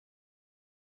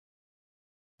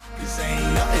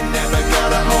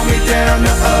down,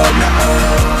 nothing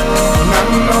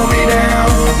hold me down,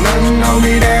 nothing hold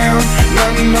me down,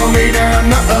 nothing hold me down,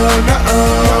 nothing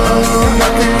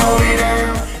hold me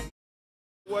down.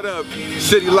 What up,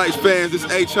 City Lights fans? This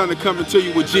is H-Hunter coming to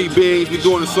you with G-Beans. We're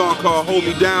doing a song called Hold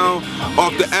Me Down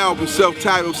off the album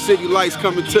self-titled City Lights,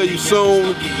 coming to you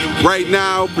soon. Right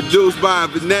now, produced by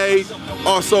Vinay.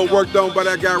 Also worked on by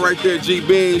that guy right there,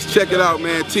 G-Beans. Check it out,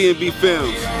 man. T&B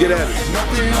Films. Get at it.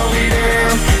 Nothing hold me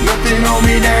down, nothing hold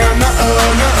me down,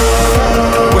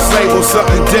 Was labeled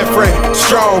something different,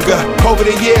 stronger. Over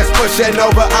the years, pushing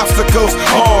over obstacles,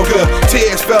 hunger.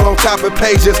 Tears fell on top of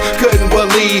pages, couldn't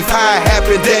believe how it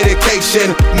happened.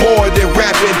 Dedication, more than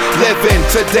rapping, living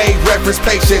today. Reference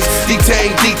patience,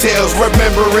 detained details,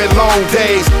 remembering long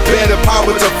days. Better power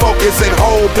to focus and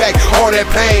hold back all that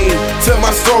pain. To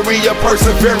my story of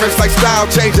perseverance, like style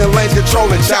changing lanes,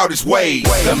 controlling childish ways.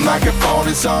 The microphone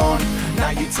is on, now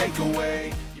you take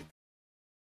away.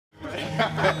 Hey,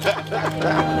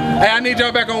 I need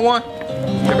y'all back on one.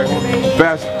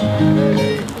 Fast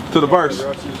to the verse.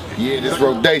 Yeah, this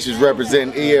Rodacious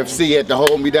representing EFC at the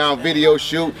Hold Me Down video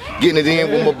shoot. Getting it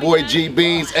in with my boy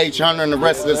G-Beans, H-Hunter, and the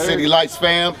rest of the City Lights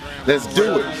fam. Let's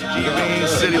do it. G-Beans,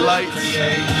 City Lights.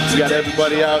 We got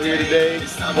everybody out here today.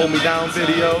 Hold Me Down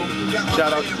video.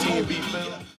 Shout out to T&B Films.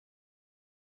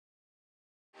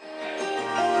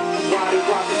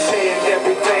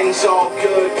 Everything's all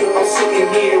good. I'm sitting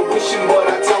here wishing, but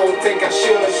I don't think I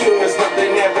should. Cause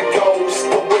nothing ever goes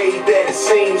the way that it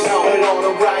seems. But all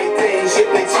the right things,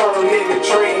 if they turn into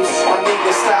dreams, I need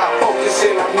to stop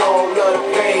focusing on all of the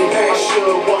pain. I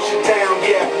should wash it down,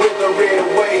 yeah, wither it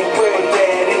away. But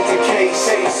that ain't the case,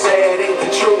 sad ain't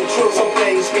the truth. Some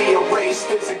things be erased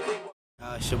physically.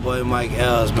 It's your boy Mike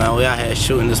Els, man. We out here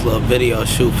shooting this little video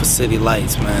shoot for City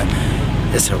Lights, man.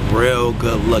 It's a real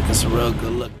good look. It's a real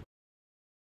good look.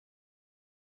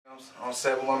 On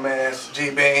set with my man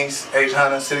G-Beans,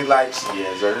 H-Hunter, City Lights.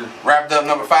 Yes, sir. Wrapped up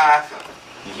number 5.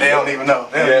 They don't even know.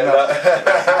 They don't even know.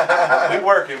 We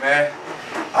working, man.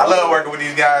 I love working with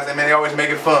these guys, and man, they always make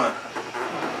it fun.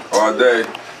 All day.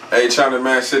 H-Hunter,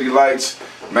 man, City Lights.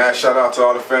 Man, shout out to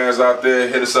all the fans out there.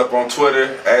 Hit us up on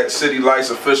Twitter at City Lights,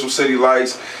 official City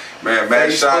Lights. Man,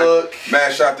 mad shot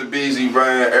to BZ,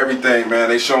 man, everything, man.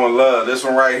 They showing love. This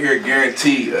one right here,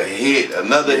 guaranteed a hit,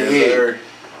 another hit.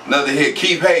 Another hit.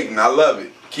 Keep hating. I love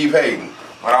it. Keep hating.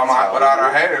 Without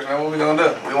our haters, man, what we gonna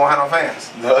do? We won't have no fans.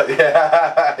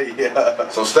 Yeah.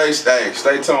 So stay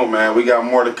tuned, man. We got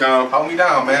more to come. Hold me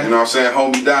down, man. You know what I'm saying?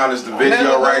 Hold Me Down is the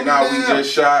video right now. We just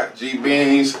shot.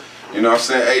 G-Beans. You know what I'm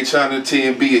saying? H-Hunter,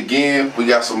 T&B again. We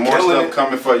got some more stuff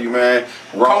coming for you, man.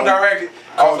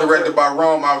 Co-directed by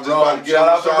Rome. I was just about to get Shout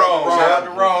out to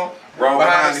Rome. Rome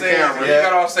behind the camera. You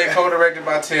gotta say co-directed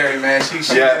by Terry, man. She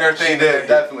did her thing. She did,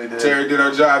 definitely did. Terry did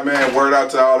her job, man. Word out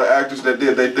to all the actors that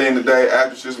did their thing today.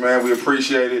 Actresses, man, we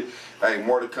appreciate it. Hey,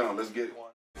 more to come. Let's get it.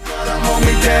 Hold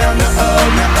me down.